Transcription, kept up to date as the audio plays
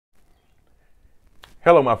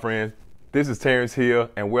Hello, my friends. This is Terrence Hill,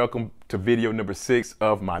 and welcome to video number 6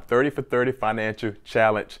 of my 30 for 30 Financial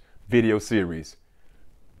Challenge video series.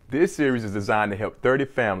 This series is designed to help 30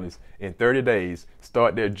 families in 30 days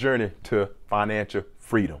start their journey to financial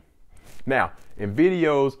freedom. Now, in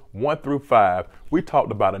videos 1 through 5, we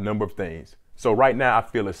talked about a number of things. So right now, I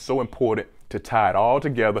feel it's so important to tie it all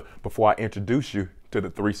together before I introduce you to the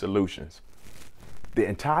 3 solutions. The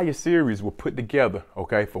entire series was put together,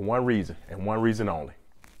 for one reason and one reason only.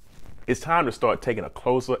 It's time to start taking a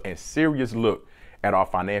closer and serious look at our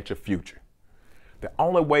financial future. The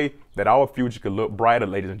only way that our future could look brighter,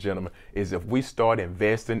 ladies and gentlemen, is if we start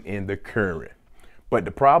investing in the current. But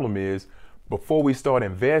the problem is, before we start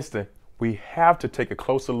investing, we have to take a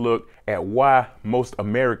closer look at why most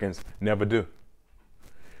Americans never do.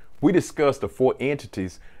 We discussed the 4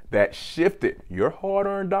 entities that shifted your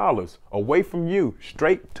hard-earned dollars away from you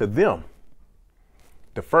straight to them.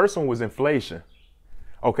 The first one was inflation.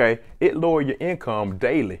 It lowered your income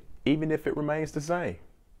daily, even if it remains the same.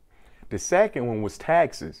 The second one was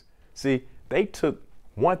taxes. See, they took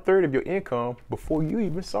 1/3 of your income before you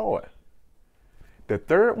even saw it. The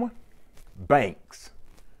third one, banks.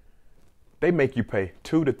 They make you pay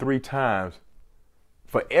 2 to 3 times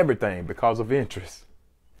for everything because of interest.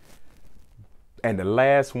 And the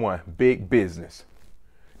last one, big business.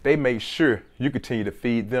 They make sure you continue to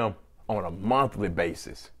feed them on a monthly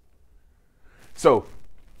basis. So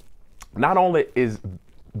not only is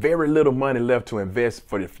very little money left to invest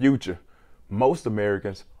for the future, most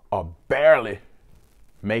Americans are barely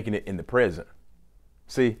making it in the present.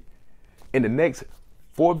 See, in the next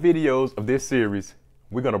 4 videos of this series,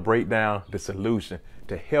 we're going to break down the solution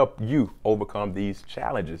to help you overcome these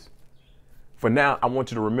challenges. For now, I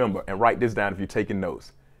want you to remember and write this down if you're taking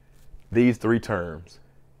notes. These 3 terms,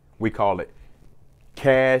 we call it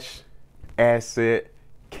cash, asset,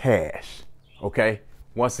 cash.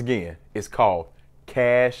 Once again, it's called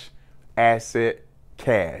cash, asset,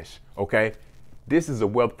 cash. This is a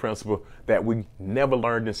wealth principle that we never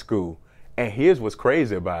learned in school. And here's what's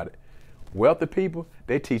crazy about it. Wealthy people,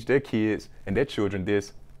 they teach their kids and their children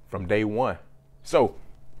this from day one. So,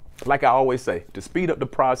 like I always say, to speed up the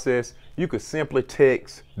process, you could simply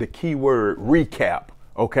text the keyword recap,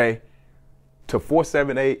 to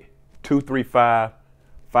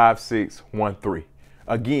 478-235-5613.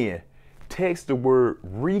 Again, text the word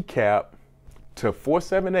recap to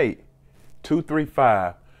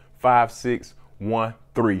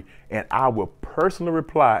 478-235-5613, and I will personally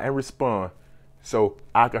reply and respond so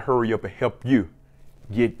I can hurry up and help you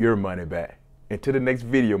get your money back. Until the next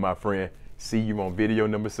video, my friend, see you on video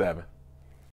number 7.